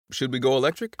Should we go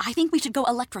electric? I think we should go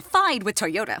electrified with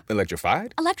Toyota.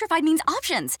 Electrified? Electrified means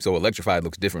options. So electrified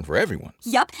looks different for everyone.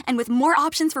 Yup, and with more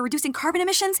options for reducing carbon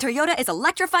emissions, Toyota is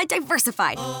electrified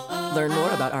diversified. Learn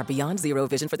more about our Beyond Zero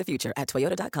vision for the future at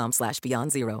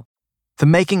toyota.com/Beyond Zero. The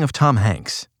Making of Tom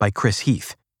Hanks by Chris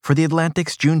Heath for The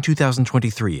Atlantic's June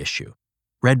 2023 issue.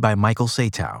 Read by Michael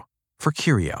Satow for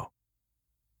Curio.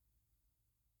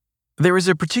 There is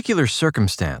a particular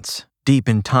circumstance deep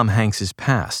in Tom Hanks's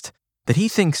past that he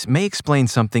thinks may explain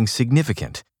something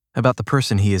significant about the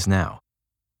person he is now.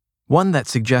 One that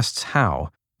suggests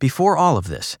how, before all of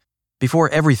this, before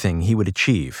everything he would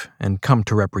achieve and come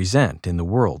to represent in the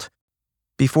world,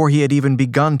 before he had even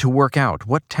begun to work out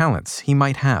what talents he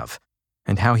might have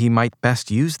and how he might best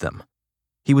use them,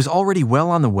 he was already well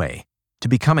on the way to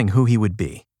becoming who he would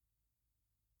be.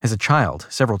 As a child,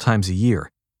 several times a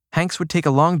year, Hanks would take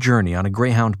a long journey on a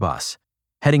Greyhound bus,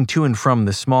 heading to and from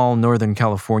the small Northern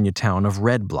California town of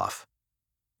Red Bluff.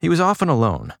 He was often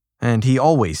alone, and he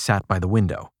always sat by the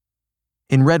window.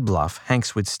 In Red Bluff,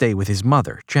 Hanks would stay with his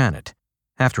mother, Janet.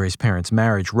 After his parents'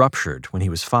 marriage ruptured when he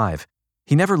was 5,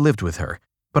 he never lived with her,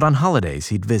 but on holidays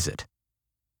he'd visit.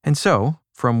 And so,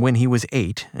 from when he was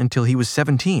 8 until he was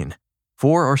 17,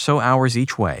 4 or so hours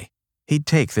each way, he'd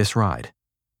take this ride.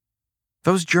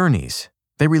 Those journeys,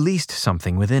 they released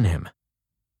something within him.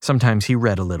 Sometimes he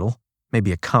read a little,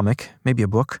 maybe a comic, maybe a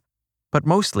book, but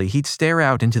mostly he'd stare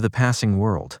out into the passing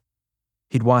world.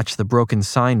 He'd watch the broken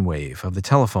sine wave of the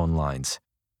telephone lines,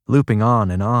 looping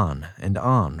on and on and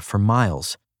on for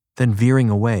miles, then veering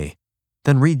away,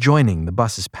 then rejoining the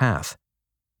bus's path.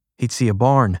 He'd see a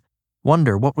barn,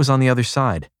 wonder what was on the other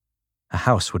side. A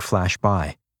house would flash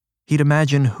by. He'd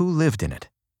imagine who lived in it.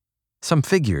 Some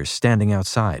figures standing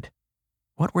outside.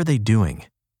 What were they doing?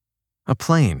 A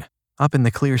plane, up in the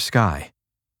clear sky.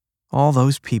 All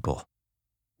those people.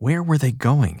 Where were they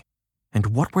going?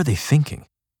 And what were they thinking?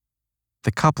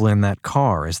 The couple in that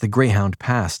car as the Greyhound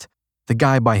passed, the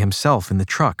guy by himself in the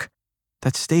truck,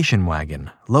 that station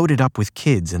wagon loaded up with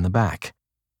kids in the back,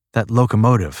 that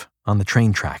locomotive on the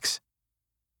train tracks.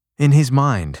 In his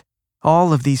mind,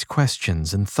 all of these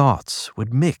questions and thoughts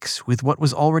would mix with what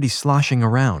was already sloshing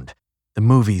around, the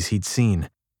movies he'd seen,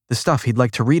 the stuff he'd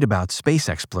like to read about space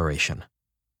exploration.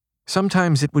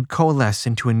 Sometimes it would coalesce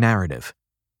into a narrative.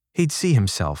 He'd see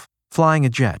himself flying a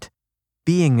jet,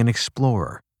 being an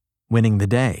explorer, winning the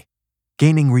day,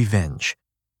 gaining revenge,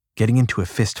 getting into a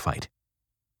fistfight.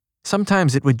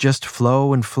 Sometimes it would just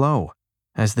flow and flow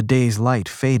as the day's light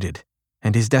faded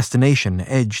and his destination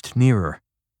edged nearer.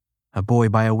 A boy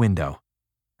by a window,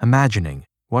 imagining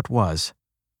what was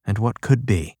and what could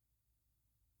be.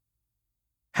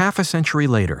 Half a century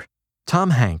later,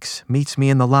 Tom Hanks meets me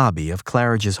in the lobby of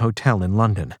Claridge's Hotel in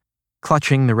London,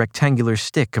 clutching the rectangular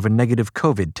stick of a negative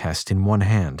COVID test in one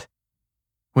hand.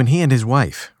 When he and his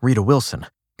wife, Rita Wilson,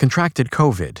 contracted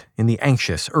COVID in the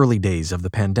anxious early days of the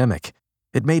pandemic,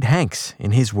 it made Hanks,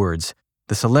 in his words,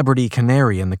 the celebrity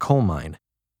canary in the coal mine.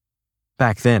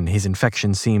 Back then, his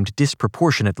infection seemed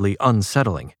disproportionately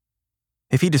unsettling.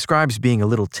 If he describes being a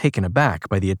little taken aback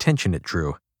by the attention it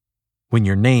drew, when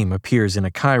your name appears in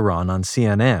a chyron on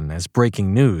CNN as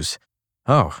breaking news,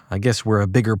 oh, I guess we're a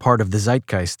bigger part of the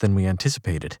zeitgeist than we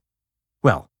anticipated.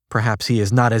 Well, perhaps he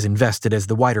is not as invested as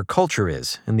the wider culture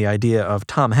is in the idea of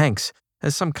Tom Hanks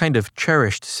as some kind of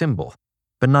cherished symbol,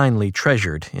 benignly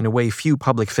treasured in a way few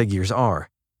public figures are.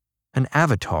 An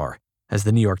avatar, as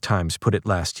the New York Times put it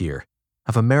last year,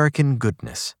 of American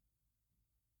goodness.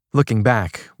 Looking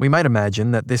back, we might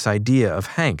imagine that this idea of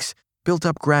Hanks built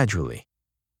up gradually,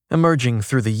 emerging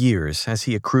through the years as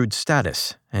he accrued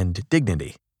status and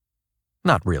dignity.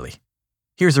 Not really.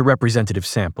 Here's a representative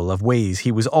sample of ways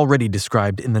he was already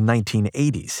described in the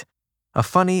 1980s. A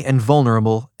funny and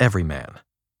vulnerable everyman.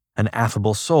 An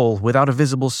affable soul without a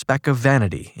visible speck of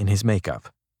vanity in his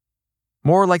makeup.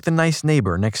 More like the nice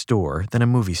neighbor next door than a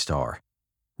movie star.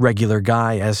 Regular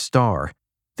guy as star.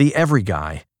 The every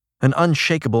guy. An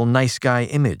unshakable nice guy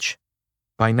image.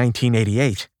 By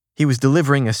 1988, he was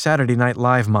delivering a Saturday Night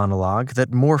Live monologue that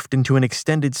morphed into an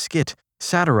extended skit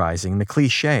satirizing the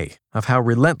cliché of how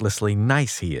relentlessly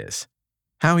nice he is.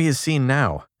 How he is seen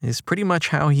now is pretty much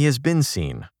how he has been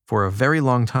seen for a very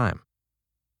long time.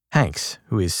 Hanks,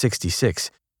 who is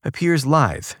 66, appears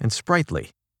lithe and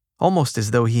sprightly, almost as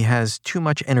though he has too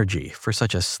much energy for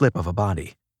such a slip of a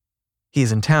body. He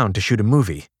is in town to shoot a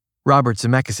movie, Robert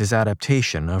Zemeckis'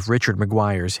 adaptation of Richard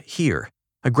Maguire's Here,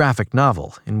 a graphic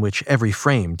novel in which every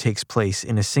frame takes place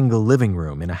in a single living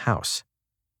room in a house.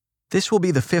 This will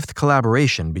be the 5th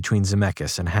collaboration between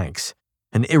Zemeckis and Hanks,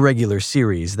 an irregular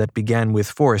series that began with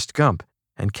Forrest Gump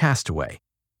and Castaway.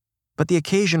 But the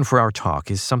occasion for our talk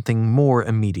is something more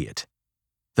immediate: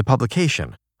 the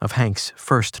publication of Hank's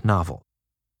first novel.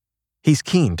 He's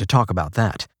keen to talk about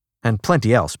that, and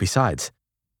plenty else besides.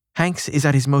 Hanks is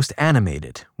at his most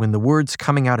animated when the words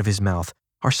coming out of his mouth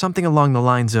are something along the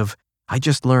lines of, "I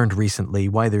just learned recently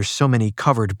why there's so many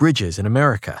covered bridges in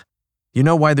America. You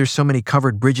know why there's so many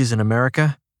covered bridges in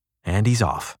America?" And he's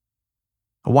off.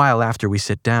 A while after we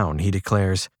sit down, he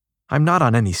declares, "I'm not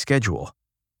on any schedule,"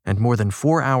 and more than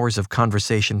 4 hours of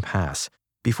conversation pass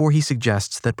before he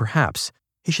suggests that perhaps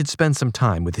he should spend some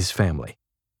time with his family.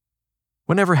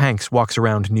 Whenever Hanks walks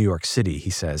around New York City, he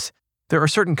says, there are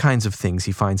certain kinds of things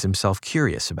he finds himself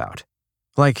curious about.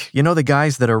 Like, you know the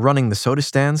guys that are running the soda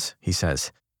stands, he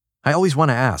says. I always want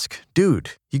to ask,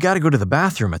 dude, you got to go to the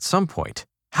bathroom at some point.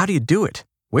 How do you do it?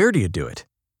 Where do you do it?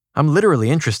 I'm literally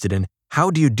interested in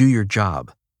how do you do your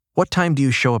job? What time do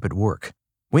you show up at work?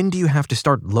 When do you have to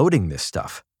start loading this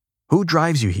stuff? Who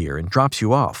drives you here and drops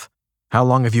you off? How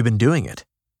long have you been doing it?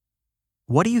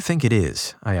 What do you think it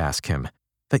is, I ask him,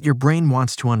 that your brain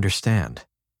wants to understand?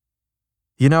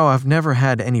 You know, I've never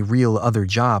had any real other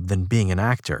job than being an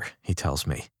actor, he tells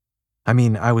me. I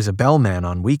mean, I was a bellman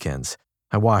on weekends.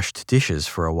 I washed dishes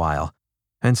for a while.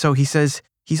 And so he says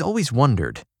he's always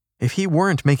wondered, if he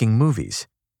weren't making movies,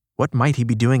 what might he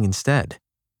be doing instead?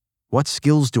 What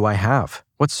skills do I have?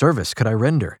 What service could I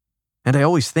render? And I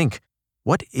always think,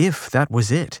 what if that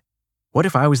was it? What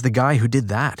if I was the guy who did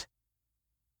that?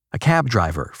 A cab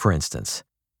driver, for instance.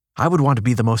 I would want to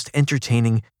be the most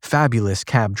entertaining, fabulous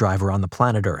cab driver on the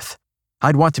planet Earth.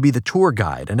 I'd want to be the tour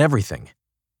guide and everything.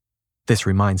 This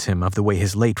reminds him of the way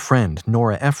his late friend,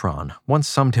 Nora Ephron, once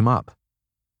summed him up.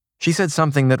 She said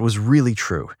something that was really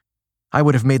true. I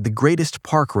would have made the greatest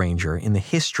park ranger in the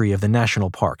history of the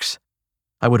national parks.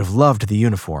 I would have loved the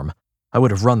uniform. I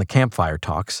would have run the campfire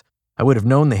talks. I would have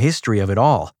known the history of it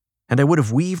all, and I would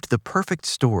have weaved the perfect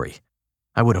story.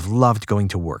 I would have loved going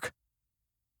to work.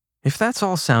 If that's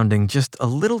all sounding just a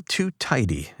little too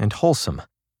tidy and wholesome,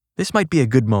 this might be a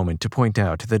good moment to point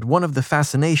out that one of the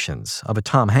fascinations of a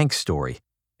Tom Hanks story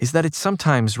is that it's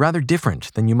sometimes rather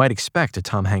different than you might expect a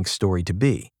Tom Hanks story to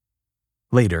be.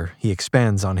 Later, he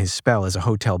expands on his spell as a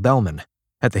hotel bellman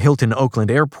at the Hilton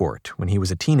Oakland Airport when he was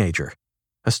a teenager,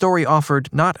 a story offered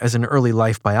not as an early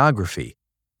life biography,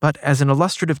 but as an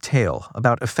illustrative tale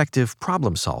about effective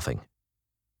problem-solving.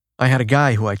 I had a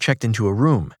guy who I checked into a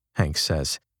room, Hanks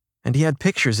says, and he had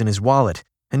pictures in his wallet,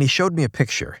 and he showed me a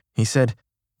picture. He said,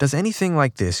 "Does anything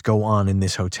like this go on in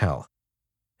this hotel?"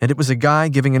 And it was a guy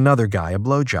giving another guy a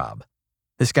blowjob.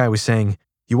 This guy was saying,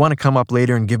 "You want to come up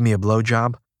later and give me a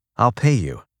blowjob? I'll pay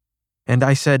you." And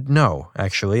I said, "No,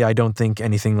 actually, I don't think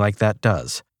anything like that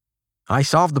does." I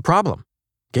solved the problem,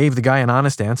 gave the guy an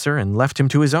honest answer, and left him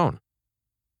to his own.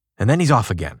 And then he's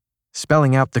off again,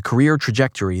 spelling out the career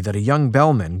trajectory that a young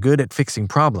bellman good at fixing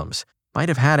problems might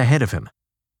have had ahead of him.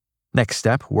 Next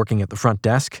step, working at the front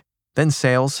desk, then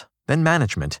sales, then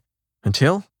management,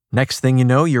 until, next thing you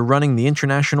know, you're running the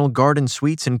International Garden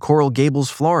Suites in Coral Gables,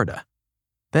 Florida.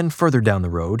 Then further down the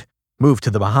road, move to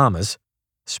the Bahamas,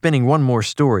 spinning one more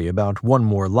story about one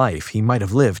more life he might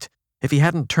have lived if he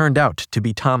hadn't turned out to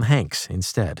be Tom Hanks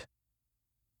instead.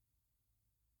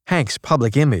 Hanks'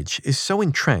 public image is so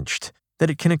entrenched that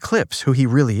it can eclipse who he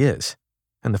really is,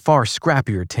 and the far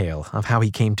scrappier tale of how he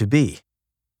came to be.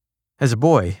 As a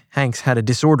boy, Hanks had a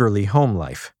disorderly home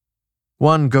life.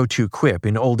 One go-to quip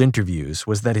in old interviews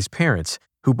was that his parents,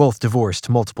 who both divorced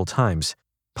multiple times,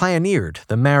 pioneered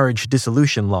the marriage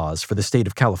dissolution laws for the state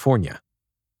of California.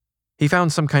 He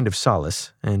found some kind of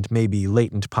solace, and maybe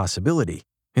latent possibility,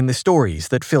 in the stories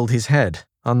that filled his head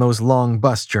on those long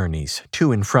bus journeys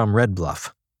to and from Red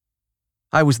Bluff.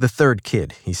 I was the third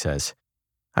kid, he says.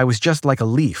 I was just like a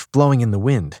leaf blowing in the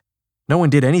wind. No one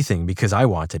did anything because I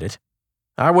wanted it.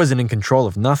 I wasn't in control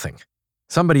of nothing.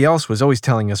 Somebody else was always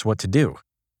telling us what to do.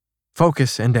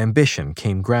 Focus and ambition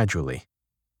came gradually.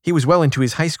 He was well into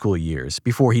his high school years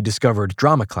before he discovered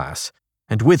drama class,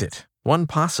 and with it, one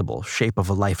possible shape of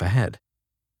a life ahead.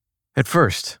 At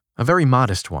first, a very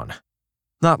modest one.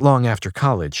 Not long after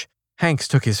college, Hanks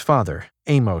took his father,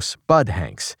 Amos "Bud"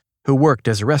 Hanks, who worked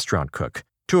as a restaurant cook,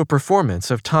 to a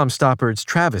performance of Tom Stoppard's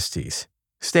Travesties,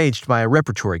 staged by a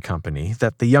repertory company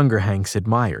that the younger Hanks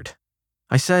admired.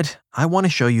 I said, I want to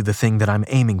show you the thing that I'm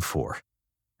aiming for.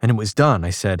 And it was done, I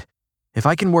said, if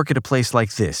I can work at a place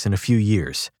like this in a few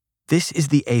years, this is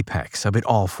the apex of it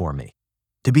all for me.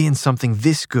 To be in something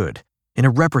this good, in a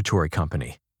repertory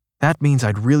company, that means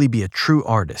I'd really be a true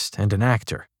artist and an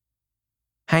actor.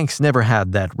 Hanks never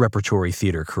had that repertory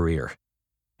theater career.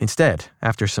 Instead,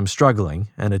 after some struggling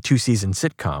and a 2-season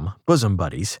sitcom, Bosom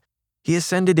Buddies, he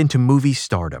ascended into movie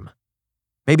stardom.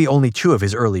 Maybe only 2 of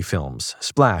his early films,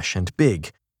 Splash and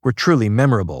Big, were truly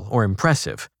memorable or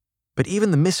impressive, but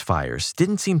even the misfires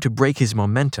didn't seem to break his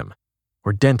momentum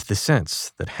or dent the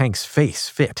sense that Hank's face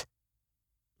fit.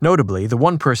 Notably, the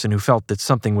one person who felt that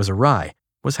something was awry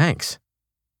was Hanks.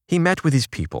 He met with his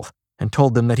people and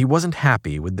told them that he wasn't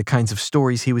happy with the kinds of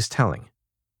stories he was telling.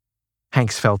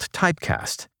 Hanks felt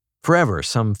typecast, forever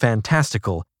some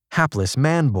fantastical, hapless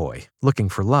man-boy looking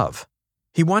for love.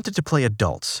 He wanted to play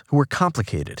adults who were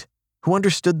complicated, who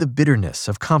understood the bitterness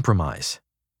of compromise.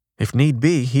 If need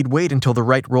be, he'd wait until the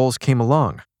right roles came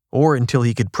along, or until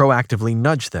he could proactively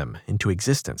nudge them into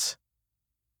existence.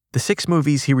 The 6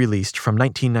 movies he released from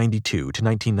 1992 to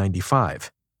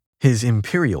 1995, his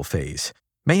imperial phase,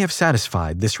 may have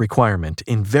satisfied this requirement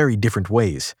in very different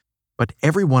ways, but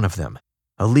every one of them,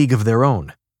 A League of Their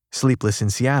Own, Sleepless in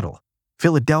Seattle,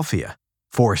 Philadelphia,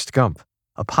 Forrest Gump,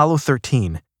 Apollo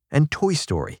 13, and Toy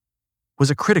Story, was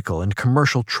a critical and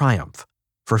commercial triumph.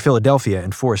 For Philadelphia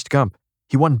and Forrest Gump,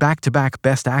 he won back-to-back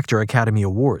Best Actor Academy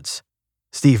Awards.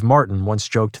 Steve Martin once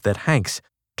joked that Hanks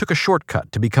took a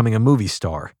shortcut to becoming a movie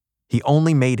star. He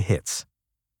only made hits.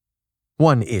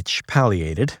 One itch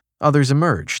palliated, others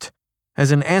emerged.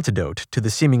 As an antidote to the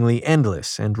seemingly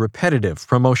endless and repetitive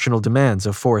promotional demands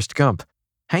of Forrest Gump,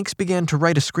 Hanks began to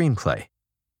write a screenplay.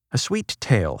 A sweet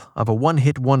tale of a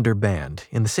one-hit wonder band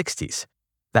in the 60s,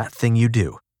 That Thing You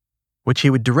Do, which he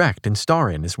would direct and star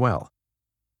in as well.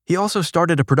 He also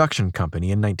started a production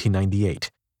company in 1998,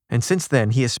 and since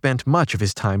then he has spent much of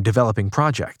his time developing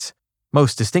projects,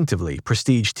 most distinctively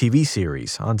prestige TV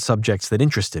series on subjects that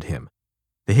interested him: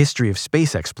 the history of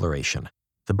space exploration,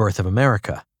 the birth of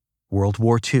America, World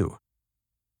War II.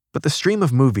 But the stream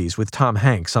of movies with Tom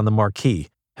Hanks on the marquee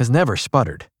has never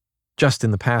sputtered. Just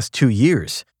in the past 2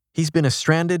 years, he's been a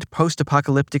stranded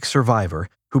post-apocalyptic survivor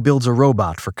who builds a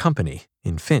robot for company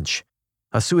in Finch,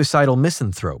 a suicidal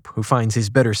misanthrope who finds his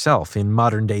better self in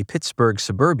modern-day Pittsburgh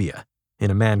suburbia in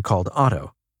A Man Called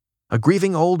Otto, a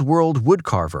grieving old-world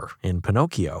woodcarver in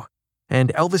Pinocchio,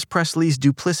 and Elvis Presley's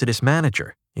duplicitous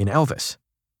manager in Elvis.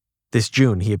 This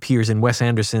June, he appears in Wes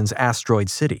Anderson's Asteroid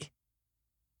City.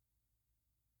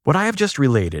 What I have just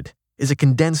related is a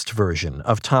condensed version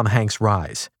of Tom Hanks'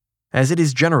 rise, as it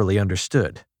is generally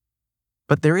understood.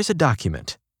 But there is a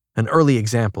document, an early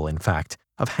example, in fact,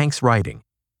 of Hanks' writing,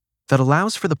 that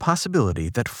allows for the possibility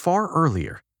that far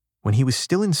earlier, when he was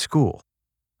still in school,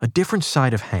 a different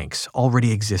side of Hanks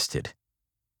already existed,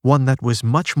 one that was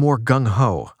much more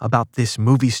gung-ho about this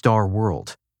movie star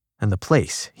world and the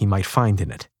place he might find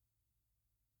in it.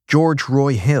 George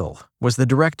Roy Hill was the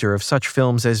director of such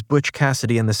films as Butch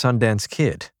Cassidy and the Sundance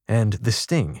Kid and The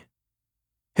Sting.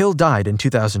 Hill died in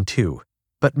 2002,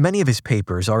 but many of his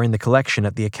papers are in the collection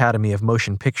at the Academy of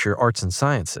Motion Picture Arts and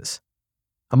Sciences.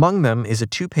 Among them is a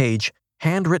 2-page,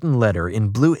 handwritten letter in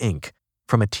blue ink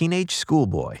from a teenage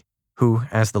schoolboy who,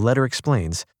 as the letter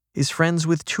explains, is friends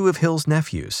with 2 of Hill's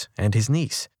nephews and his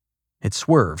niece. It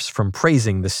swerves from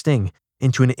praising The Sting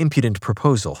into an impudent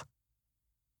proposal.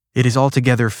 It is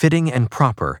altogether fitting and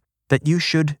proper that you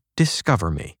should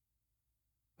discover me.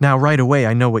 Now, right away,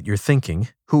 I know what you're thinking.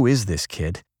 Who is this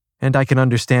kid? And I can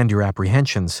understand your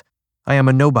apprehensions. I am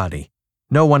a nobody.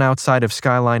 No one outside of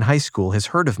Skyline High School has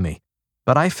heard of me.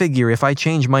 But I figure if I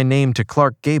change my name to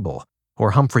Clark Gable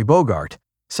or Humphrey Bogart,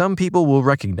 some people will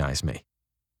recognize me.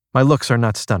 My looks are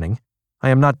not stunning. I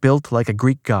am not built like a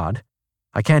Greek god.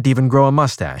 I can't even grow a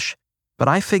mustache. But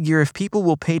I figure if people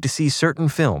will pay to see certain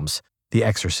films, The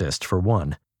Exorcist for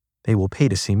one, they will pay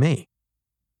to see me.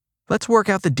 Let's work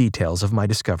out the details of my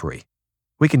discovery.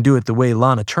 We can do it the way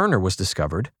Lana Turner was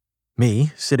discovered.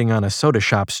 Me, sitting on a soda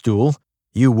shop stool,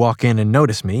 you walk in and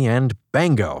notice me, and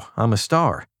bango, I'm a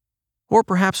star. Or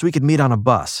perhaps we could meet on a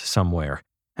bus somewhere,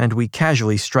 and we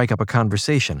casually strike up a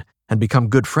conversation and become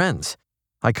good friends.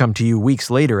 I come to you weeks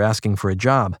later asking for a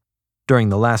job. During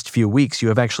the last few weeks, you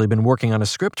have actually been working on a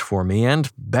script for me, and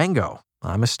bango,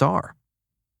 I'm a star.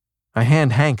 I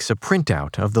hand Hanks a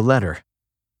printout of the letter.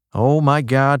 "Oh my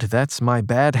God, that's my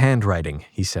bad handwriting,"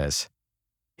 he says.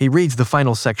 He reads the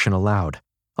final section aloud,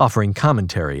 offering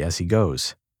commentary as he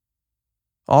goes.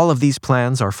 "All of these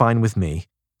plans are fine with me,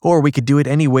 or we could do it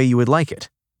any way you would like it.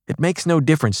 It makes no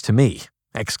difference to me!"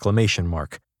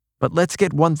 But let's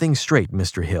get one thing straight,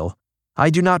 Mr. Hill. I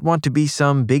do not want to be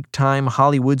some big-time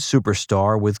Hollywood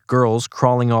superstar with girls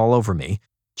crawling all over me.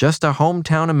 Just a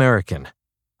hometown American.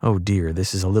 Oh dear,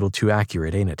 this is a little too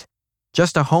accurate, ain't it?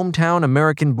 Just a hometown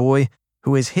American boy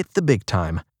who has hit the big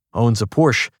time, owns a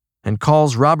Porsche, and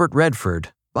calls Robert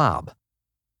Redford Bob.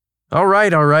 All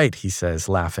right, he says,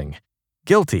 laughing.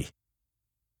 Guilty.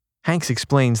 Hanks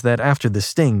explains that after The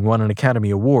Sting won an Academy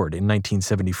Award in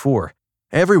 1974,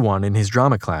 Everyone in his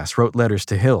drama class wrote letters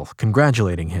to Hill,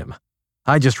 congratulating him.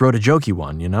 I just wrote a jokey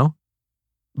one, you know?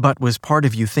 But was part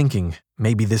of you thinking,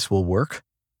 maybe this will work?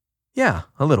 Yeah,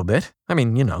 a little bit. I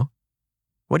mean, you know.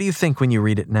 What do you think when you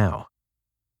read it now?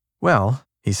 Well,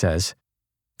 he says,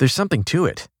 there's something to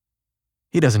it.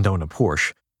 He doesn't own a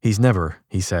Porsche. He's never,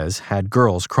 he says, had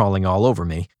girls crawling all over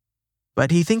me.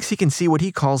 But he thinks he can see what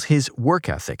he calls his work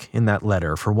ethic in that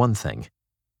letter, for one thing.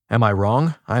 Am I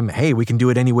wrong? Hey, we can do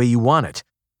it any way you want it.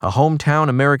 A hometown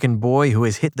American boy who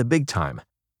has hit the big time.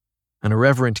 An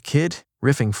irreverent kid,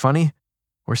 riffing funny,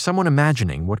 or someone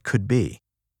imagining what could be.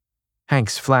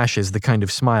 Hanks flashes the kind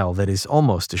of smile that is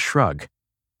almost a shrug.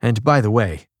 And by the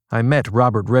way, I met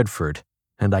Robert Redford,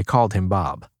 and I called him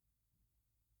Bob.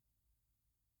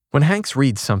 When Hanks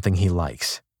reads something he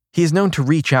likes, he is known to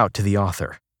reach out to the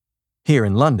author. Here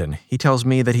in London, he tells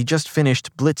me that he just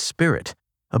finished Blitz Spirit,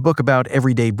 a book about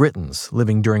everyday Britons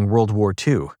living during World War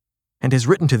II, and has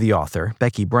written to the author,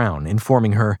 Becky Brown,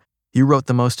 informing her, "You wrote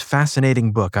the most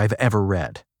fascinating book I've ever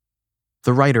read."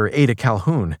 The writer Ada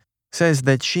Calhoun says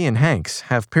that she and Hanks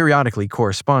have periodically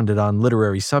corresponded on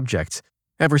literary subjects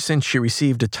ever since she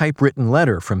received a typewritten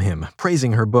letter from him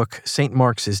praising her book St.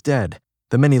 Mark's is Dead,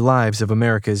 The Many Lives of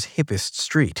America's Hippest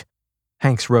Street.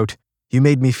 Hanks wrote, "You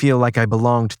made me feel like I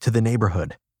belonged to the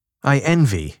neighborhood. I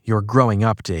envy your growing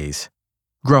up days."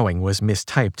 Growing was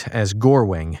mistyped as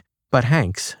Gorwing, but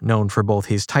Hanks, known for both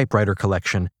his typewriter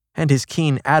collection and his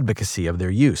keen advocacy of their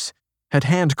use, had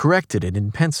hand-corrected it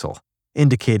in pencil,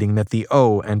 indicating that the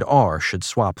O and R should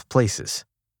swap places.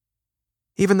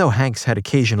 Even though Hanks had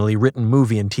occasionally written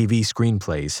movie and TV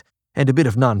screenplays and a bit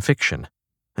of nonfiction,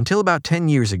 until about 10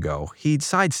 years ago, he'd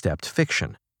sidestepped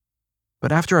fiction.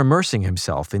 But after immersing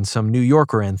himself in some New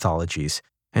Yorker anthologies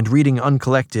and reading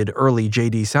uncollected early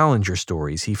J.D. Salinger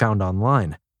stories he found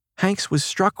online, Hanks was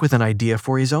struck with an idea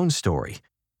for his own story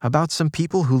about some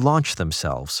people who launch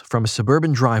themselves from a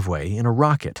suburban driveway in a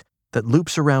rocket that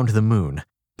loops around the moon,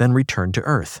 then return to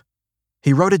Earth.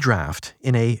 He wrote a draft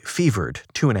in a fevered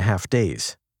 2.5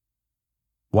 days.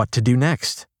 What to do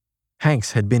next?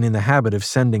 Hanks had been in the habit of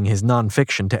sending his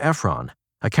nonfiction to Efron,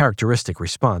 a characteristic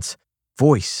response,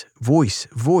 voice, voice,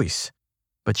 voice,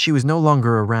 but she was no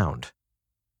longer around.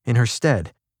 In her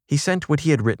stead, he sent what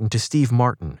he had written to Steve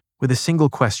Martin with a single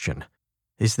question,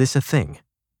 "Is this a thing?"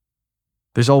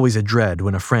 There's always a dread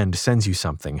when a friend sends you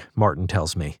something, Martin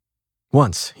tells me.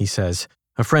 Once, he says,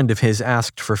 a friend of his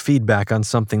asked for feedback on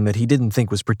something that he didn't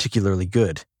think was particularly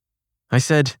good. I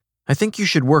said, "I think you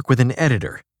should work with an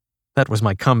editor." That was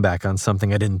my comeback on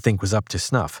something I didn't think was up to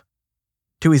snuff.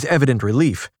 To his evident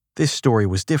relief, this story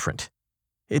was different.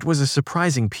 It was a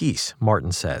surprising piece,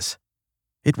 Martin says.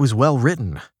 It was well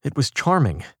written, it was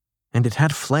charming, and it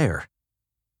had flair.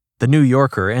 The New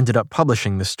Yorker ended up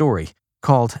publishing the story,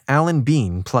 called Alan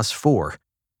Bean Plus 4,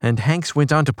 and Hanks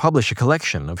went on to publish a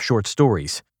collection of short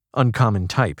stories, Uncommon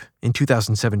Type, in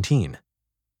 2017.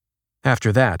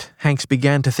 After that, Hanks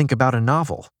began to think about a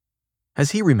novel.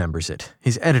 As he remembers it,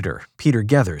 his editor, Peter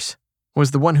Gethers,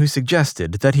 was the one who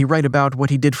suggested that he write about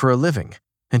what he did for a living,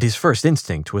 and his first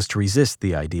instinct was to resist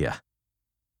the idea.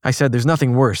 I said there's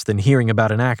nothing worse than hearing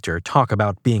about an actor talk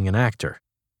about being an actor.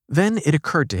 Then it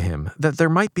occurred to him that there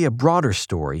might be a broader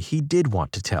story he did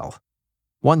want to tell,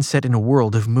 one set in a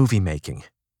world of movie making.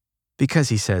 Because,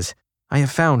 he says, I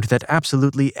have found that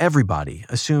absolutely everybody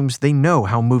assumes they know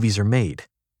how movies are made,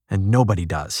 and nobody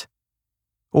does.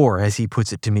 Or, as he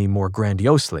puts it to me more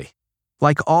grandiosely,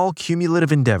 like all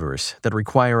cumulative endeavors that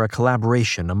require a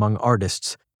collaboration among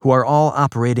artists who are all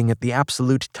operating at the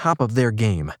absolute top of their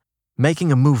game,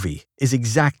 making a movie is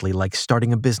exactly like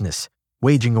starting a business,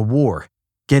 waging a war,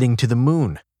 getting to the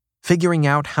moon, figuring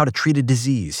out how to treat a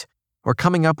disease, or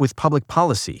coming up with public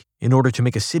policy in order to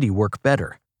make a city work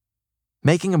better.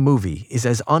 Making a movie is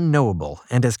as unknowable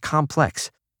and as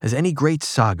complex as any great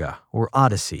saga or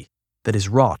odyssey that is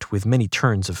wrought with many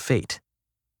turns of fate.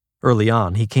 Early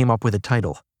on, he came up with a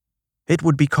title. It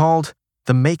would be called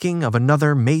The Making of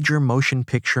Another Major Motion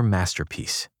Picture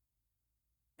Masterpiece.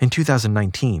 In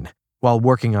 2019, while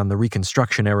working on the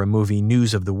Reconstruction-era movie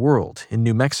News of the World in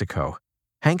New Mexico,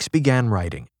 Hanks began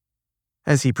writing.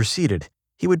 As he proceeded,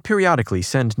 he would periodically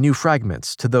send new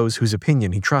fragments to those whose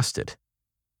opinion he trusted.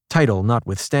 Title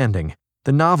notwithstanding,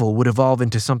 the novel would evolve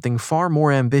into something far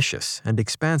more ambitious and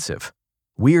expansive,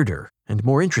 weirder and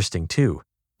more interesting, too,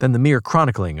 than the mere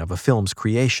chronicling of a film's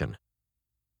creation.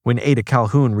 When Ada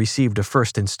Calhoun received a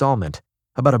first installment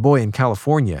about a boy in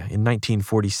California in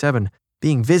 1947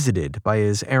 being visited by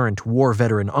his errant war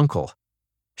veteran uncle,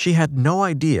 she had no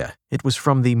idea it was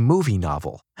from the movie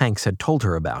novel Hanks had told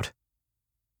her about.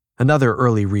 Another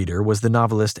early reader was the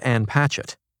novelist Ann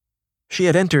Patchett. She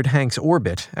had entered Hank's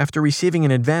orbit after receiving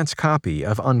an advance copy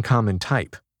of Uncommon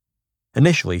Type.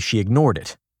 Initially, she ignored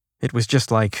it. It was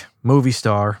just like, movie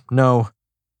star, no.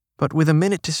 But with a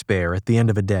minute to spare at the end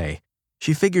of a day,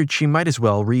 she figured she might as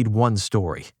well read one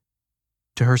story.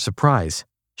 To her surprise,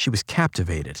 she was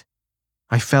captivated.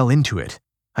 I fell into it.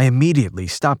 I immediately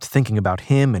stopped thinking about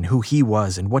him and who he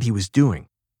was and what he was doing.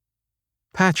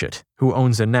 Patchett, who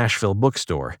owns a Nashville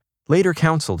bookstore, later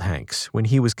counseled Hanks when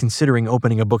he was considering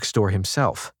opening a bookstore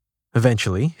himself.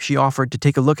 Eventually, she offered to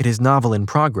take a look at his novel in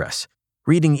progress,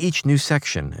 reading each new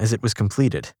section as it was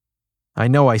completed. I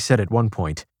know I said at one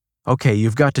point, "Okay,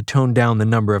 you've got to tone down the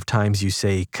number of times you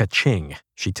say ka-ching,"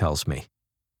 she tells me.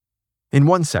 In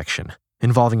one section,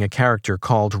 involving a character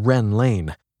called Ren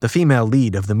Lane, the female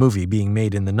lead of the movie being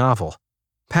made in the novel,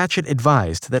 Patchett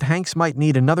advised that Hanks might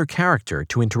need another character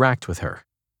to interact with her.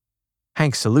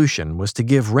 Hank's solution was to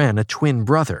give Ren a twin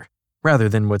brother, rather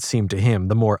than what seemed to him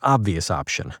the more obvious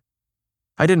option.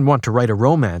 "I didn't want to write a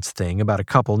romance thing about a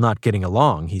couple not getting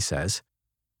along," he says,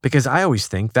 "because I always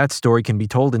think that story can be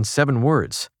told in 7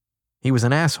 words. He was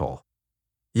an asshole."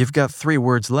 "You've got 3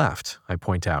 words left," I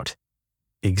point out.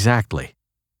 Exactly.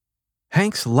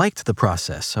 Hanks liked the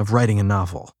process of writing a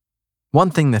novel.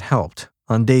 One thing that helped,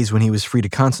 on days when he was free to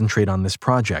concentrate on this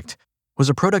project, was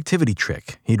a productivity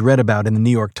trick he'd read about in the New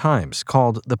York Times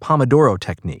called the Pomodoro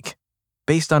Technique,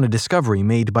 based on a discovery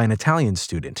made by an Italian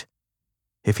student.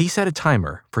 If he set a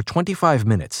timer for 25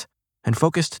 minutes and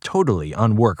focused totally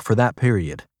on work for that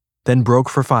period, then broke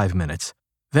for 5 minutes,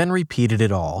 then repeated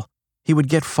it all, he would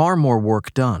get far more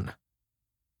work done.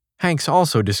 Hanks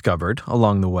also discovered,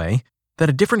 along the way, that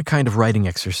a different kind of writing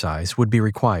exercise would be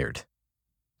required.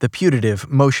 The putative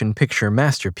motion picture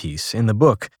masterpiece in the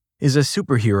book is a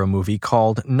superhero movie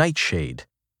called Nightshade,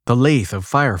 The Lathe of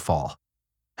Firefall.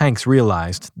 Hanks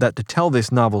realized that to tell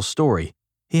this novel's story,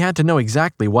 he had to know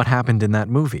exactly what happened in that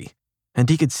movie, and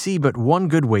he could see but one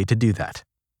good way to do that.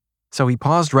 So he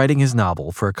paused writing his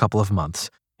novel for a couple of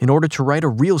months in order to write a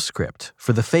real script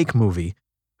for the fake movie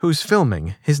whose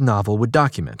filming his novel would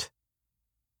document.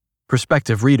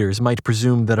 Prospective readers might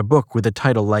presume that a book with a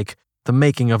title like The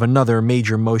Making of Another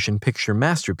Major Motion Picture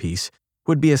Masterpiece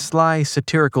would be a sly,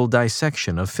 satirical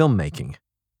dissection of filmmaking.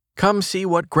 Come see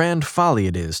what grand folly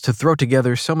it is to throw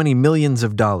together so many millions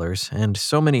of dollars and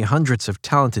so many hundreds of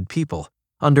talented people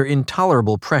under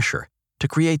intolerable pressure to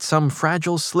create some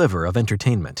fragile sliver of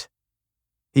entertainment.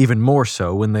 Even more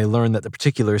so when they learn that the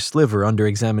particular sliver under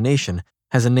examination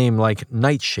has a name like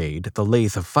Nightshade, The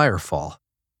Lathe of Firefall.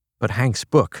 But Hank's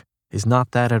book is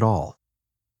not that at all.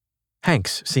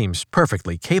 Hanks seems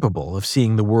perfectly capable of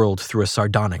seeing the world through a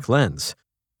sardonic lens.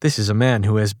 This is a man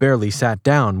who has barely sat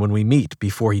down when we meet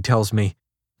before he tells me,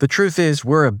 "The truth is,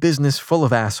 we're a business full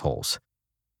of assholes."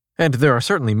 And there are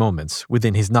certainly moments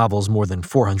within his novel's more than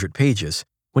 400 pages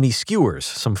when he skewers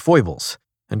some foibles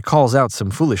and calls out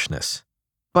some foolishness.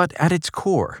 But at its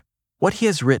core, what he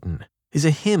has written is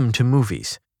a hymn to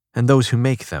movies and those who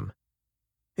make them.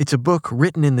 It's a book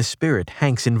written in the spirit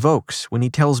Hanks invokes when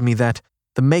he tells me that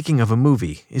the making of a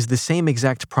movie is the same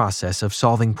exact process of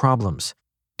solving problems,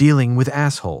 dealing with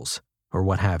assholes, or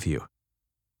what have you.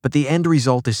 But the end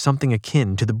result is something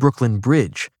akin to the Brooklyn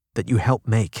Bridge that you help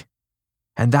make.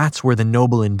 And that's where the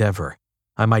noble endeavor,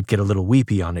 I might get a little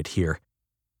weepy on it here,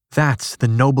 that's the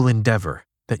noble endeavor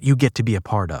that you get to be a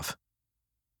part of.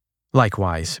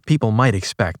 Likewise, people might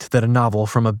expect that a novel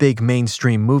from a big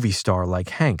mainstream movie star like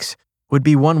Hanks would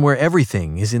be one where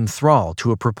everything is in thrall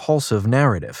to a propulsive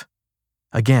narrative.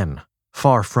 Again,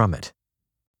 far from it.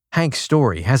 Hank's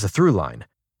story has a through line,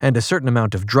 and a certain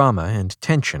amount of drama and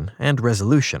tension and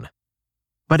resolution.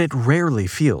 But it rarely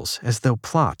feels as though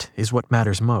plot is what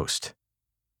matters most.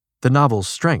 The novel's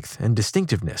strength and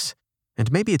distinctiveness,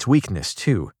 and maybe its weakness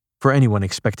too, for anyone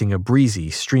expecting a breezy,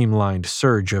 streamlined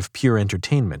surge of pure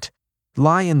entertainment,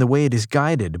 lie in the way it is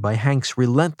guided by Hank's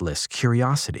relentless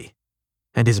curiosity,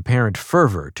 and his apparent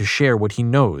fervor to share what he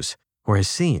knows, or has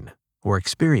seen, or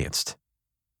experienced.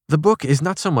 The book is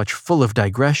not so much full of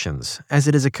digressions as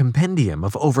it is a compendium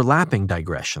of overlapping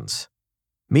digressions.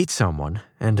 Meet someone,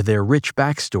 and their rich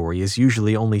backstory is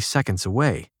usually only seconds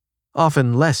away,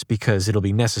 often less because it'll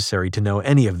be necessary to know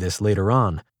any of this later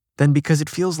on, than because it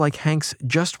feels like Hanks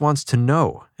just wants to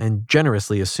know and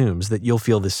generously assumes that you'll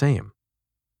feel the same.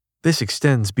 This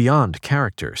extends beyond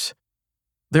characters.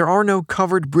 There are no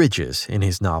covered bridges in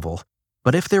his novel,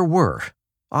 but if there were,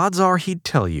 odds are he'd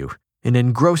tell you, in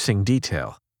engrossing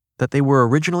detail, that they were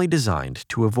originally designed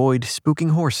to avoid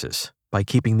spooking horses by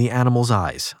keeping the animal's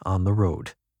eyes on the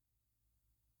road.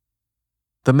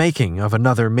 The making of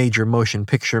another major motion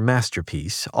picture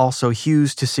masterpiece also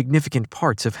hews to significant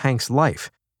parts of Hank's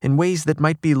life in ways that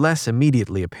might be less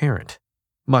immediately apparent.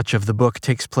 Much of the book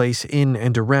takes place in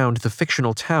and around the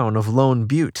fictional town of Lone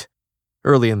Butte.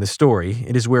 Early in the story,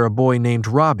 it is where a boy named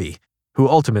Robbie, who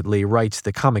ultimately writes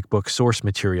the comic book source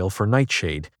material for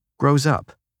Nightshade, grows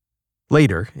up.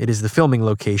 Later, it is the filming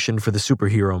location for the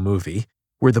superhero movie,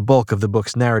 where the bulk of the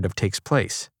book's narrative takes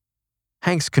place.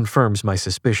 Hanks confirms my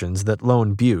suspicions that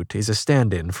Lone Butte is a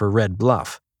stand-in for Red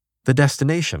Bluff, the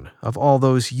destination of all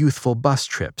those youthful bus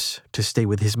trips to stay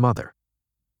with his mother.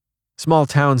 Small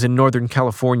towns in Northern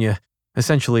California,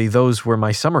 essentially those were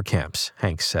my summer camps,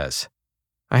 Hanks says.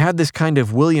 I had this kind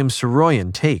of William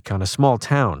Saroyan take on a small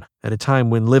town at a time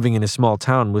when living in a small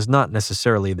town was not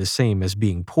necessarily the same as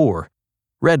being poor.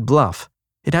 Red Bluff,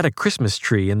 it had a Christmas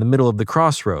tree in the middle of the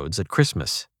crossroads at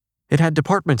Christmas. It had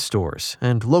department stores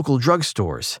and local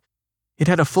drugstores. It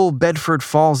had a full Bedford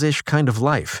Falls-ish kind of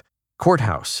life,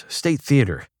 courthouse, state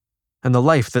theater. And the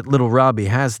life that little Robbie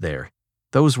has there,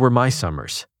 those were my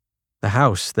summers. The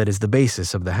house that is the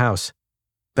basis of the house.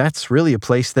 That's really a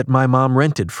place that my mom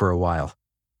rented for a while.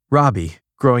 Robbie,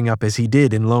 growing up as he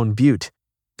did in Lone Butte,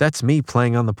 that's me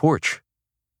playing on the porch.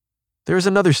 There is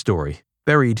another story,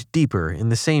 buried deeper in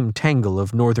the same tangle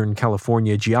of Northern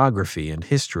California geography and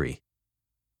history.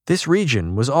 This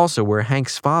region was also where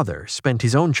Hank's father spent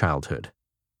his own childhood.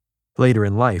 Later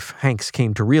in life, Hanks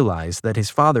came to realize that his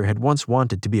father had once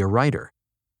wanted to be a writer.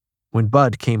 When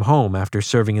Bud came home after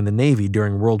serving in the Navy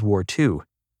during World War II,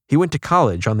 he went to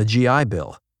college on the GI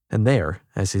Bill, and there,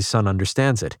 as his son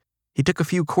understands it, he took a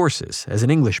few courses as an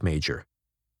English major.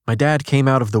 My dad came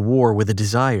out of the war with a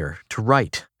desire to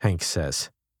write, Hanks says,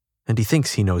 and he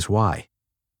thinks he knows why.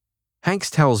 Hanks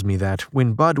tells me that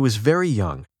when Bud was very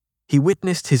young, he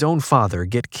witnessed his own father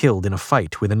get killed in a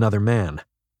fight with another man,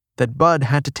 that Bud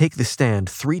had to take the stand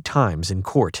 3 times in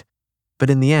court, but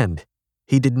in the end,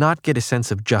 he did not get a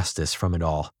sense of justice from it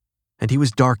all, and he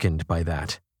was darkened by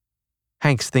that.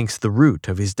 Hanks thinks the root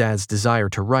of his dad's desire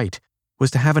to write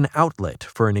was to have an outlet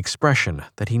for an expression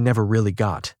that he never really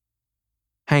got.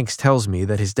 Hanks tells me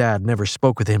that his dad never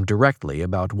spoke with him directly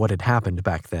about what had happened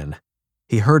back then.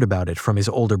 He heard about it from his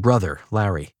older brother,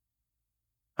 Larry.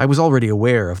 I was already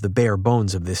aware of the bare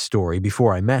bones of this story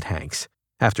before I met Hanks,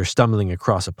 after stumbling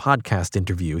across a podcast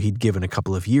interview he'd given a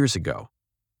couple of years ago.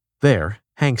 There,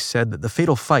 Hanks said that the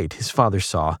fatal fight his father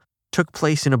saw took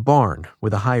place in a barn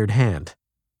with a hired hand.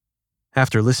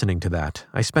 After listening to that,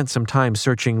 I spent some time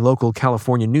searching local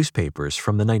California newspapers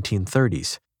from the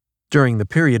 1930s. During the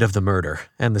period of the murder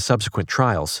and the subsequent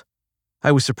trials,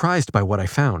 I was surprised by what I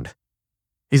found.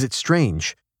 Is it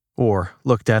strange? Or,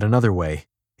 looked at another way,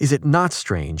 is it not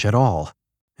strange at all,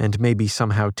 and maybe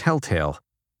somehow telltale,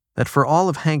 that for all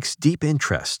of Hank's deep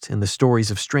interest in the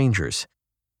stories of strangers,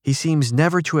 he seems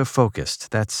never to have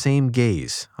focused that same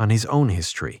gaze on his own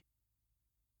history?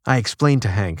 I explained to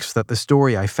Hanks that the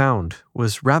story I found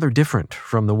was rather different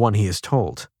from the one he has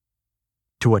told.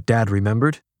 To what Dad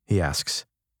remembered? He asks.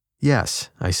 Yes,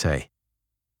 I say.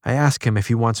 I ask him if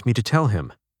he wants me to tell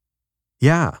him.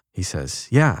 Yeah, he says,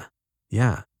 yeah.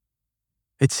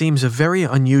 It seems a very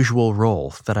unusual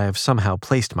role that I have somehow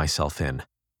placed myself in,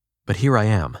 but here I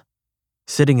am,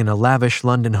 sitting in a lavish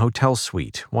London hotel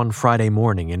suite one Friday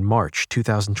morning in March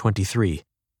 2023,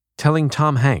 telling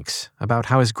Tom Hanks about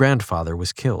how his grandfather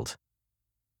was killed.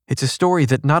 It's a story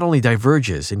that not only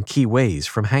diverges in key ways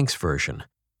from Hanks' version,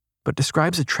 but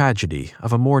describes a tragedy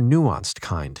of a more nuanced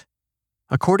kind.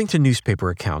 According to newspaper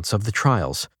accounts of the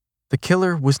trials, the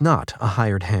killer was not a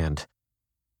hired hand.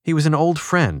 He was an old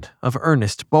friend of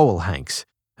Ernest Bowl Hanks.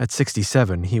 At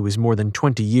 67, he was more than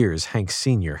 20 years Hanks'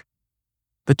 senior.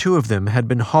 The two of them had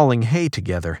been hauling hay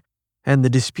together, and the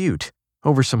dispute,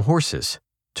 over some horses,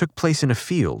 took place in a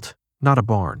field, not a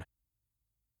barn.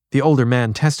 The older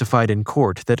man testified in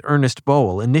court that Ernest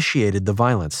Bowl initiated the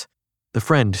violence. The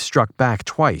friend struck back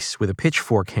twice with a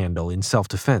pitchfork handle in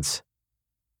self-defense.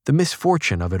 The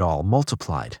misfortune of it all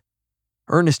multiplied.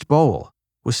 Ernest Bowl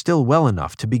was still well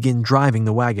enough to begin driving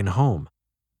the wagon home.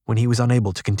 When he was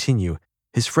unable to continue,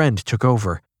 his friend took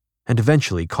over and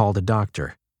eventually called a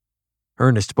doctor.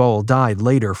 Ernest Bowl died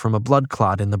later from a blood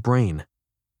clot in the brain,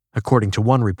 according to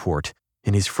one report,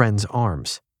 in his friend's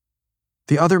arms.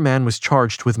 The other man was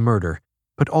charged with murder,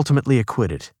 but ultimately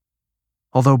acquitted.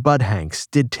 Although Bud Hanks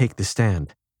did take the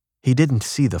stand, he didn't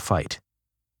see the fight.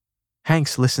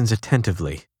 Hanks listens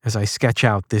attentively as I sketch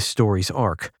out this story's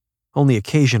arc, only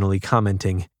occasionally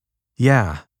commenting,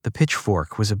 "Yeah, the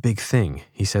pitchfork was a big thing,"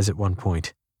 he says at one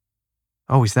point.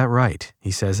 "Oh, is that right?" he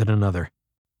says at another,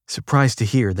 surprised to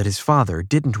hear that his father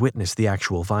didn't witness the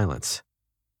actual violence.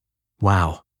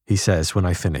 "Wow," he says when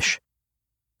I finish.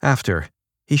 After,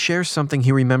 he shares something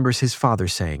he remembers his father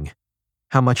saying.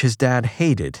 how much his dad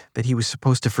hated that he was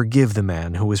supposed to forgive the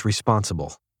man who was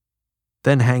responsible.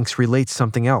 Then Hanks relates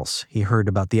something else he heard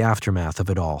about the aftermath of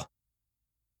it all.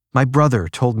 My brother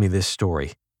told me this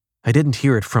story. I didn't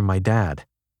hear it from my dad.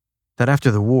 That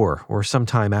after the war, or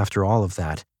sometime after all of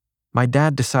that, my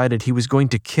dad decided he was going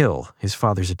to kill his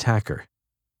father's attacker,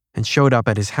 and showed up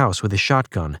at his house with a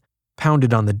shotgun,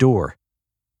 pounded on the door.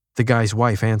 The guy's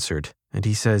wife answered, and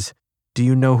he says, "Do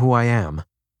you know who I am?"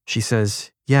 She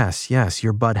says, Yes,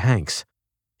 you're Bud Hanks."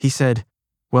 He said,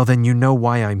 "Well, then you know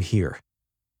why I'm here."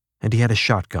 And he had a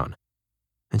shotgun.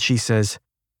 And she says,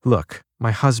 "Look,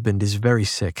 my husband is very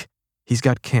sick. He's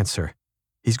got cancer.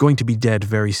 He's going to be dead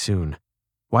very soon.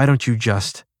 Why don't you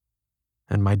just—"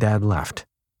 And my dad left.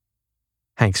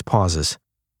 Hanks pauses.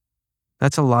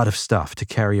 That's a lot of stuff to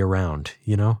carry around,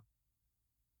 you know?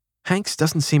 Hanks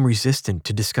doesn't seem resistant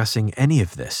to discussing any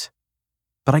of this,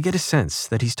 but I get a sense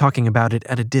that he's talking about it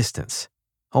at a distance,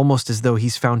 almost as though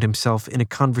he's found himself in a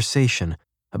conversation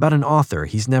about an author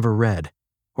he's never read,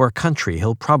 or a country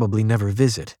he'll probably never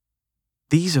visit.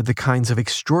 These are the kinds of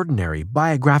extraordinary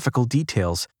biographical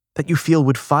details that you feel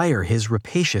would fire his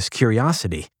rapacious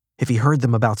curiosity if he heard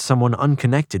them about someone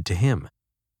unconnected to him.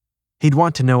 He'd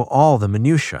want to know all the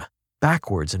minutiae,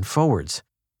 backwards and forwards,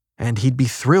 and he'd be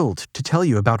thrilled to tell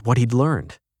you about what he'd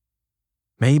learned.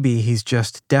 Maybe he's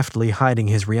just deftly hiding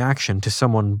his reaction to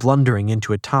someone blundering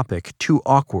into a topic too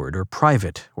awkward or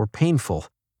private or painful,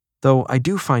 though I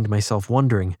do find myself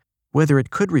wondering whether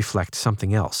it could reflect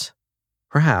something else.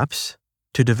 Perhaps,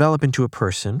 to develop into a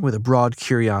person with a broad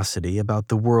curiosity about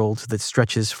the world that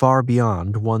stretches far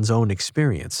beyond one's own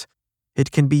experience,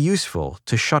 it can be useful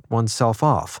to shut oneself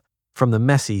off from the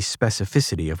messy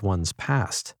specificity of one's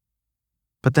past.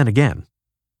 But then again,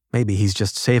 maybe he's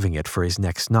just saving it for his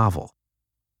next novel.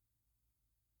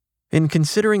 In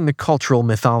considering the cultural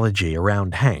mythology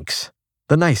around Hanks,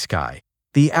 the nice guy,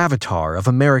 the avatar of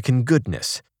American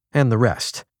goodness, and the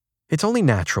rest, it's only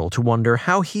natural to wonder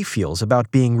how he feels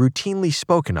about being routinely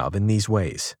spoken of in these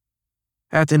ways.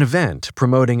 At an event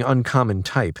promoting Uncommon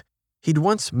Type, he'd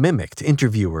once mimicked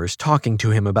interviewers talking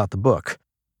to him about the book.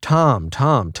 Tom,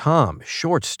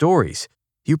 short stories.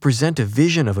 You present a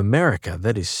vision of America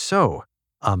that is so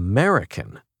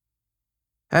American."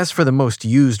 As for the most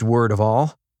used word of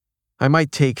all, I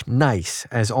might take nice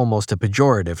as almost a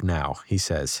pejorative now, he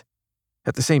says.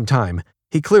 At the same time,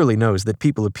 he clearly knows that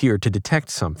people appear to detect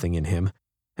something in him,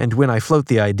 and when I float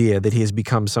the idea that he has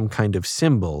become some kind of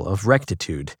symbol of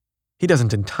rectitude, he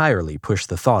doesn't entirely push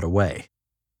the thought away.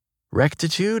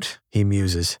 Rectitude? He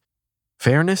muses.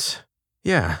 Fairness?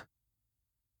 Yeah.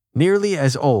 Nearly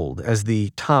as old as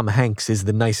the Tom Hanks is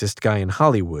the nicest guy in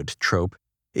Hollywood trope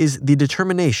is the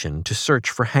determination to search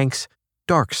for Hanks'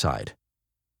 dark side.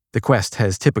 The quest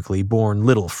has typically borne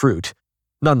little fruit.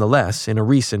 Nonetheless, in a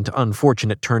recent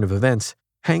unfortunate turn of events,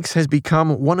 Hanks has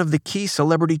become one of the key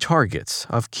celebrity targets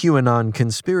of QAnon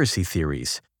conspiracy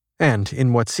theories, and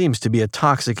in what seems to be a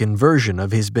toxic inversion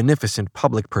of his beneficent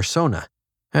public persona,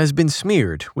 has been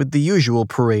smeared with the usual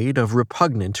parade of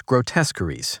repugnant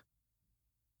grotesqueries.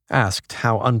 Asked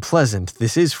how unpleasant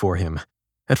this is for him,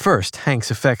 at first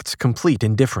Hanks affects complete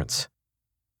indifference.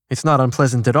 It's not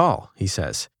unpleasant at all, he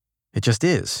says. It just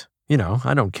is. You know,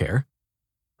 I don't care.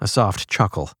 A soft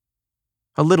chuckle.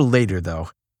 A little later, though,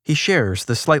 he shares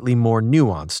the slightly more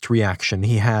nuanced reaction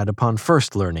he had upon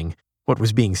first learning what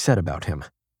was being said about him.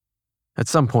 At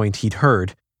some point he'd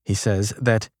heard, he says,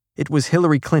 that it was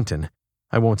Hillary Clinton,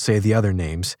 I won't say the other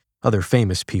names, other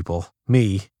famous people,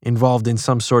 me, involved in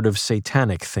some sort of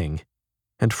satanic thing.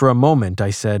 And for a moment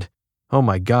I said, oh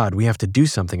my God, we have to do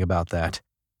something about that.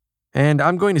 And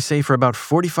I'm going to say for about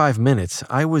 45 minutes,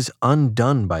 I was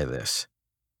undone by this.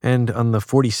 And on the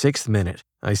 46th minute,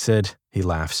 I said, he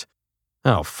laughs,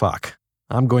 oh fuck,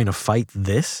 I'm going to fight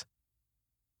this?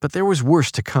 But there was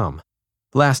worse to come.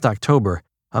 Last October,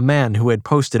 a man who had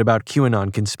posted about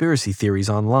QAnon conspiracy theories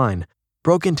online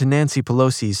broke into Nancy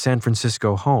Pelosi's San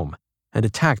Francisco home and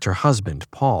attacked her husband,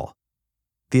 Paul.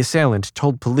 The assailant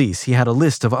told police he had a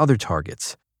list of other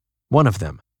targets. One of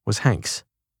them was Hanks.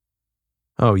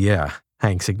 Oh yeah,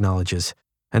 Hanks acknowledges,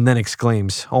 and then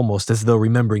exclaims, almost as though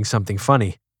remembering something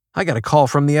funny, I got a call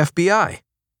from the FBI.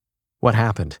 What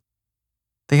happened?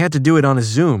 They had to do it on a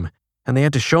Zoom, and they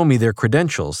had to show me their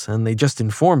credentials, and they just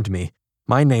informed me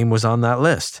my name was on that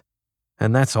list.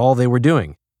 And that's all they were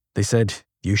doing. They said,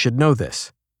 you should know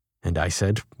this. And I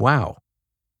said, wow.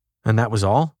 And that was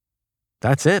all?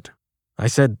 That's it. I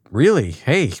said, really?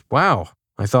 Hey, wow.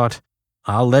 I thought,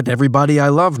 I'll let everybody I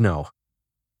love know.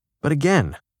 But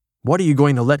again, what are you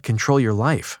going to let control your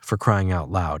life, for crying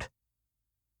out loud?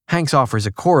 Hanks offers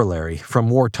a corollary from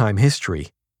wartime history.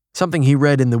 something he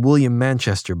read in the William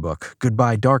Manchester book,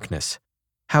 Goodbye Darkness,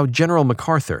 how General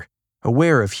MacArthur,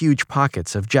 aware of huge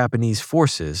pockets of Japanese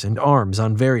forces and arms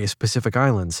on various Pacific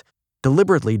islands,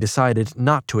 deliberately decided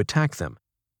not to attack them,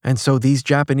 and so these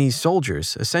Japanese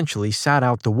soldiers essentially sat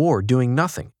out the war doing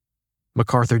nothing.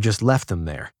 MacArthur just left them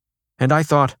there. And I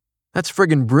thought, that's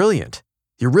friggin' brilliant.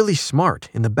 You're really smart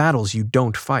in the battles you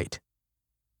don't fight.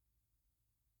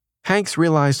 Hanks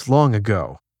realized long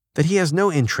ago that he has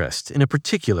no interest in a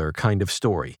particular kind of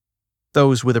story,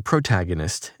 those with a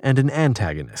protagonist and an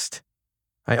antagonist.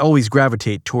 I always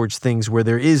gravitate towards things where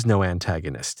there is no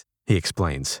antagonist, he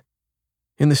explains.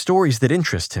 In the stories that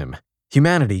interest him,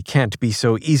 humanity can't be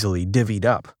so easily divvied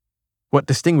up. What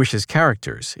distinguishes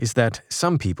characters is that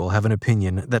some people have an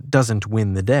opinion that doesn't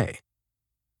win the day.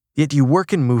 Yet you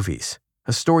work in movies,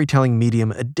 a storytelling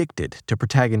medium addicted to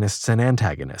protagonists and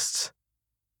antagonists.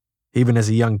 Even as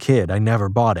a young kid, I never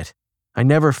bought it. I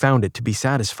never found it to be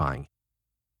satisfying.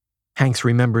 Hanks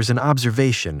remembers an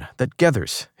observation that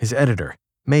Gethers, his editor,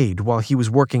 made while he was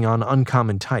working on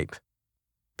Uncommon Type.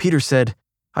 Peter said,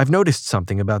 "I've noticed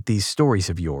something about these stories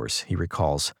of yours," he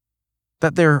recalls,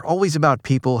 "that they're always about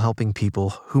people helping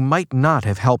people who might not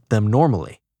have helped them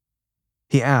normally."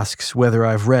 He asks whether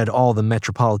I've read all the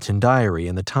Metropolitan Diary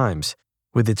and the Times,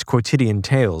 with its quotidian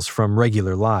tales from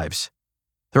regular lives.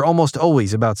 They're almost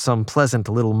always about some pleasant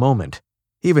little moment,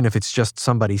 even if it's just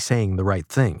somebody saying the right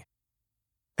thing.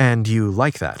 And you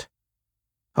like that?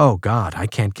 Oh God, I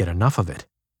can't get enough of it.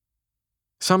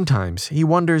 Sometimes he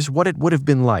wonders what it would have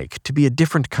been like to be a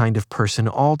different kind of person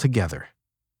altogether.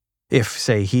 If,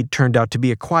 say, he'd turned out to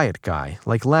be a quiet guy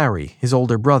like Larry, his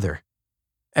older brother.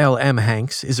 L.M.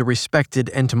 Hanks is a respected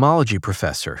entomology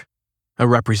professor, a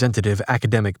representative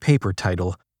academic paper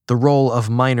title, The Role of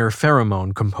Minor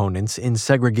Pheromone Components in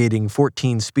Segregating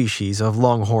 14 Species of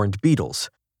Longhorned Beetles,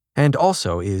 and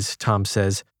also is, Tom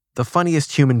says, the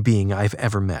funniest human being I've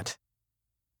ever met.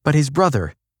 But his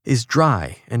brother is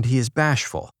dry and he is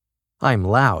bashful. I'm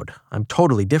loud. I'm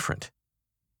totally different.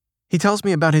 He tells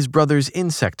me about his brother's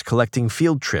insect collecting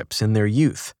field trips in their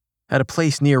youth at a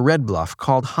place near Red Bluff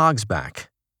called Hogsback,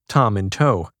 Tom in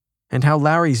tow, and how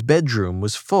Larry's bedroom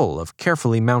was full of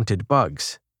carefully mounted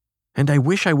bugs. And I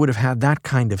wish I would have had that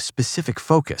kind of specific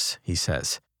focus, he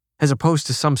says, as opposed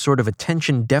to some sort of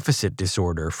attention deficit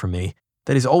disorder for me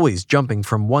that is always jumping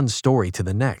from one story to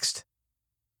the next.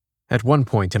 At one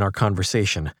point in our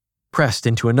conversation, pressed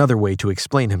into another way to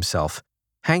explain himself,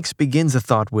 Hanks begins a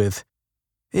thought with,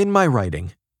 "In my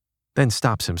writing," then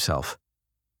stops himself.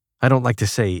 I don't like to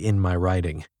say "in my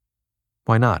writing."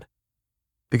 Why not?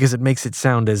 Because it makes it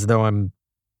sound as though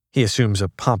He assumes a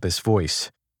pompous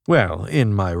voice. "Well,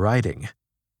 in my writing."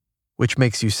 Which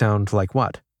makes you sound like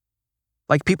what?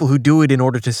 Like people who do it in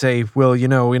order to say, "Well, you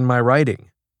know, in my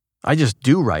writing." I just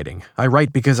do writing. I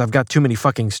write because I've got too many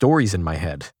fucking stories in my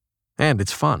head. And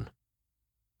it's fun.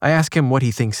 I ask him what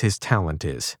he thinks his talent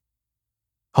is.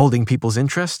 Holding people's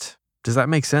interest? Does that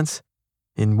make sense?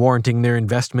 In warranting their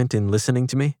investment in listening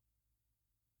to me?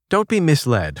 Don't be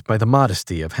misled by the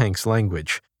modesty of Hank's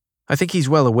language. I think he's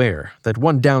well aware that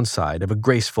one downside of a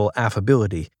graceful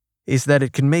affability is that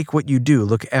it can make what you do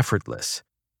look effortless.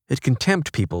 It can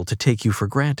tempt people to take you for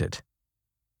granted.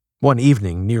 One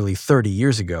evening, nearly 30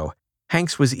 years ago,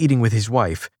 Hanks was eating with his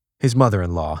wife, his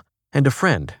mother-in-law, and a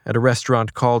friend at a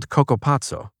restaurant called Coco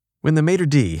Pazzo when the maitre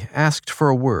d' asked for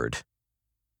a word.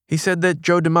 He said that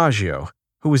Joe DiMaggio,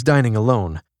 who was dining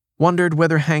alone, wondered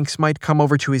whether Hanks might come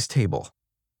over to his table.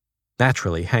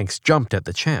 Naturally, Hanks jumped at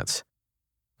the chance.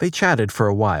 They chatted for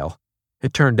a while.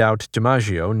 It turned out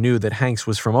DiMaggio knew that Hanks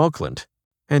was from Oakland,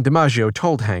 and DiMaggio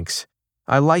told Hanks,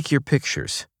 "I like your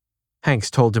pictures." Hanks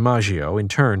told DiMaggio, in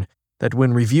turn, that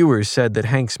when reviewers said that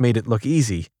Hanks made it look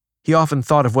easy, he often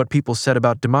thought of what people said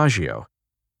about DiMaggio,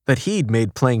 that he'd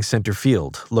made playing center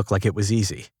field look like it was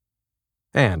easy.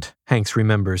 And, Hanks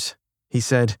remembers, he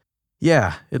said,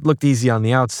 "Yeah, it looked easy on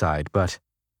the outside, but..."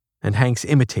 And Hanks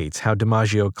imitates how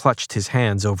DiMaggio clutched his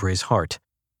hands over his heart.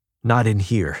 "Not in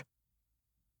here."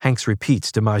 Hanks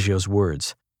repeats DiMaggio's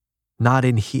words. "Not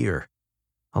in here."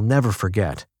 I'll never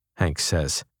forget, Hanks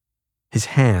says. His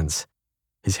hands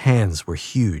were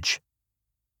huge.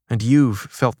 And you've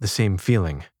felt the same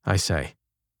feeling, I say.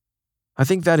 I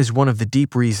think that is one of the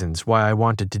deep reasons why I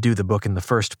wanted to do the book in the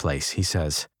first place, he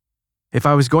says. If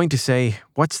I was going to say,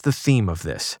 what's the theme of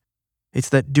this? It's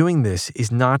that doing this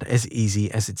is not as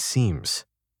easy as it seems.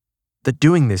 That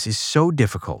doing this is so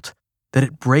difficult that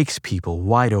it breaks people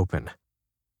wide open.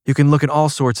 You can look at all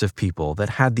sorts of people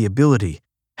that had the ability,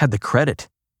 had the credit,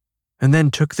 and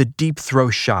then took the deep throw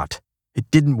shot. It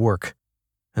didn't work,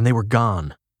 and they were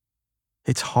gone.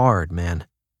 It's hard, man.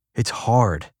 It's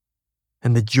hard.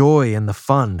 and the joy and the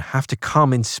fun have to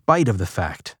come in spite of the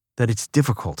fact that it's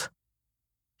difficult.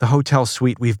 The hotel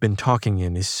suite we've been talking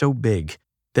in is so big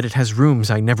that it has rooms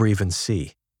I never even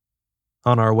see.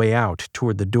 On our way out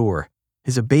toward the door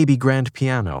is a baby grand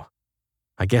piano.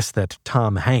 I guess that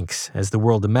Tom Hanks, as the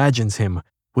world imagines him,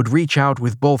 would reach out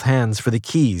with both hands for the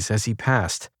keys as he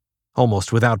passed,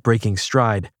 almost without breaking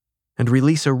stride, and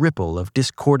release a ripple of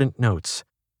discordant notes.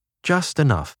 Just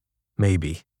enough,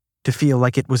 maybe, to feel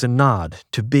like it was a nod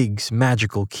to Big's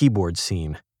magical keyboard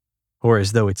scene, or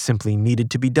as though it simply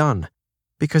needed to be done,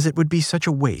 because it would be such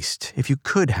a waste if you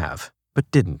could have, but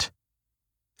didn't.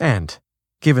 And,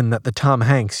 given that the Tom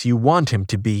Hanks you want him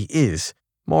to be is,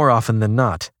 more often than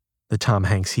not, the Tom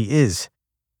Hanks he is,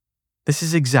 this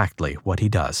is exactly what he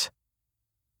does.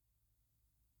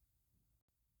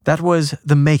 That was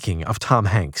The Making of Tom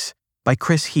Hanks by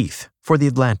Chris Heath for The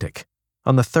Atlantic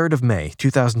on the 3rd of May,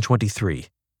 2023.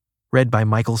 Read by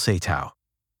Michael Satow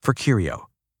for Curio.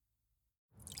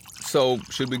 So,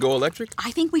 should we go electric?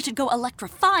 I think we should go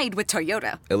electrified with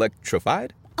Toyota.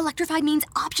 Electrified? Electrified means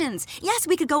options. Yes,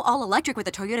 we could go all electric with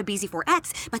the Toyota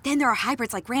BZ4X, but then there are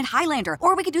hybrids like Grand Highlander,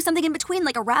 or we could do something in between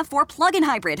like a RAV4 plug-in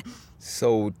hybrid.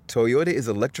 So, Toyota is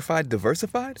electrified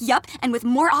diversified? Yup, and with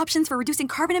more options for reducing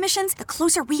carbon emissions, the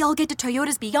closer we all get to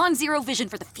Toyota's Beyond Zero vision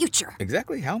for the future.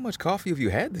 Exactly how much coffee have you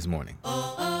had this morning?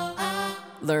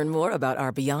 Learn more about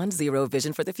our Beyond Zero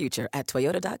vision for the future at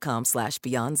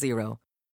toyota.com/beyond zero.